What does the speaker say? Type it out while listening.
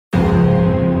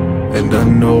And I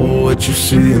know what you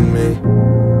see in me.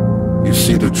 You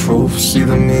see the truth, see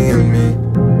the me in me.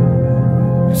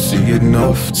 You see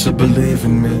enough to believe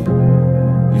in me.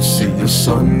 You see your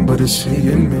son, but is he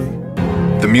in me?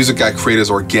 The music I create is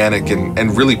organic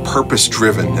and really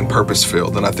purpose-driven and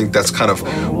purpose-filled, and I think that's kind of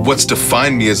what's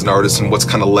defined me as an artist and what's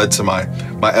kind of led to my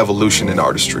evolution in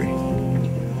artistry.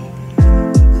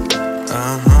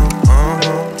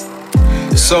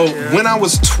 So when I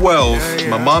was 12,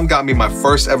 my mom got me my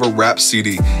first ever rap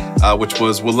CD, which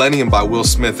was Millennium by Will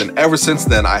Smith. And ever since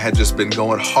then, I had just been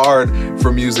going hard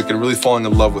for music and really falling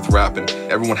in love with rap. And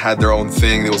everyone had their own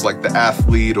thing. It was like the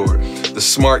athlete or the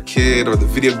smart kid or the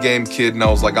video game kid. And I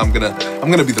was like, I'm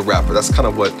gonna be the rapper. That's kind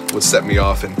of what set me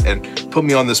off and put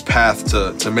me on this path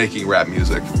to making rap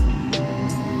music.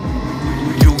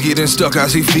 Getting stuck, I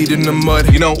see feet in the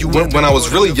mud. You know, when I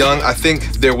was really young, I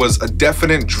think there was a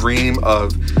definite dream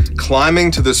of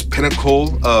climbing to this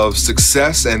pinnacle of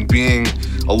success and being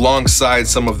alongside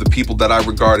some of the people that I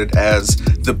regarded as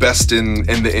the best in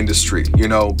the industry. You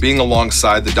know, being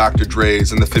alongside the Dr.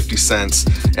 Dre's and the 50 Cents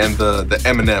and the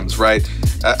Eminems, right?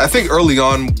 I think early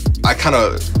on, I kind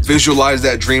of visualized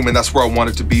that dream and that's where I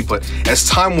wanted to be. But as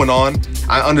time went on,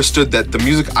 I understood that the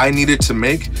music I needed to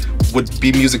make would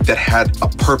be music that had a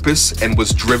purpose and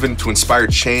was driven to inspire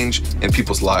change in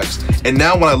people's lives. And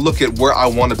now when I look at where I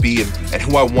want to be and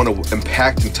who I want to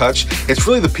impact and touch, it's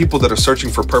really the people that are searching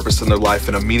for purpose in their life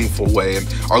in a meaningful way and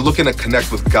are looking to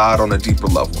connect with God on a deeper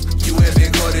level.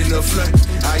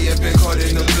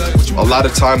 A lot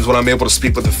of times when I'm able to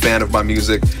speak with a fan of my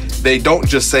music, they don't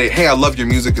just say, hey, I love your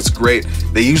music, it's great.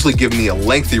 They usually give me a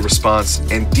lengthy response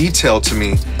and detail to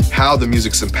me how the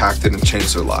music's impacted and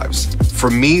changed their lives. For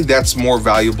me, that's more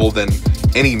valuable than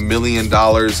any $1 million,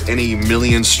 any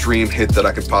million stream hit that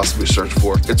I could possibly search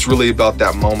for. It's really about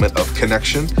that moment of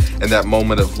connection and that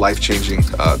moment of life-changing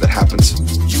that happens.